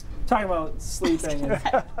Talking about sleeping and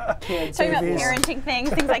kids. Talking about parenting things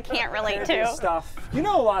I can't relate to. Stuff. You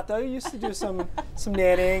know a lot though. You used to do some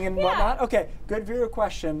nannying and whatnot. Okay, good viewer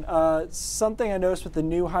question. Something I noticed with the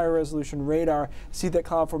new higher resolution radar, see that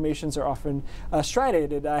cloud formations are often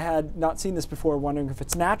striated. I had not seen this before, wondering if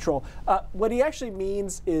it's natural. What he actually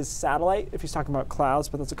means is satellite, if he's talking about clouds,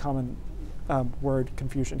 but that's a common word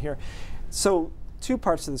confusion here. So two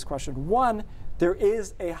parts to this question. One, there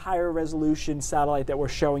is a higher resolution satellite that we're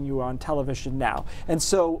showing you on television now. And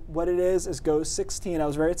so what it is GOES 16. I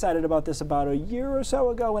was very excited about this about a year or so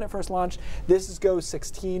ago when it first launched. This is GOES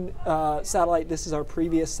 16 satellite. This is our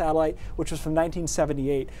previous satellite, which was from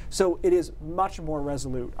 1978. So it is much more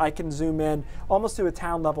resolute. I can zoom in almost to a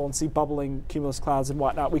town level and see bubbling cumulus clouds and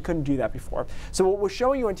whatnot. We couldn't do that before. So what we're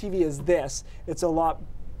showing you on TV is this. It's a lot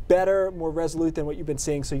better, more resolute than what you've been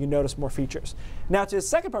seeing, so you notice more features. Now to the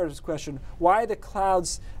second part of this question, why the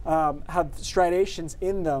clouds have striations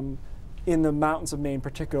in them in the mountains of Maine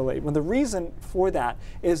particularly. Well, the reason for that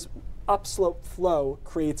is upslope flow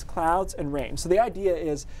creates clouds and rain. So the idea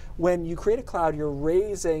is when you create a cloud, you're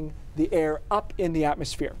raising the air up in the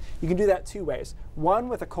atmosphere. You can do that two ways. One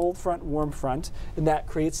with a cold front, warm front, and that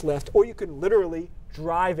creates lift, or you can literally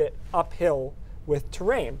drive it uphill with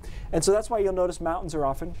terrain. And so that's why you'll notice mountains are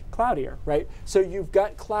often cloudier, right? So you've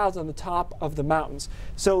got clouds on the top of the mountains.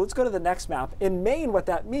 So let's go to the next map. In Maine, what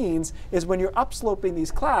that means is when you're upsloping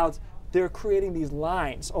these clouds, they're creating these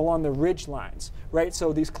lines along the ridge lines, right?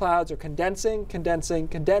 So these clouds are condensing, condensing,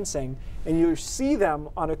 condensing, and you see them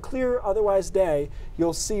on a clear, otherwise day,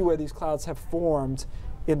 you'll see where these clouds have formed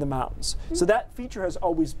in the mountains. So that feature has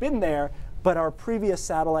always been there, but our previous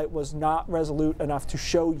satellite was not resolute enough to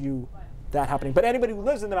show you that happening. But anybody who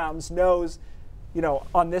lives in the mountains knows, you know,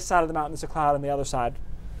 on this side of the mountain there's a cloud, on the other side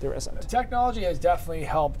there isn't. Technology has definitely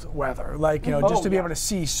helped weather, like, you know, just to be able to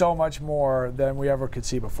see so much more than we ever could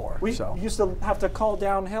see before. We used to have to call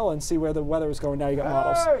downhill and see where the weather was going. Now you got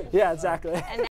models. Yeah, exactly.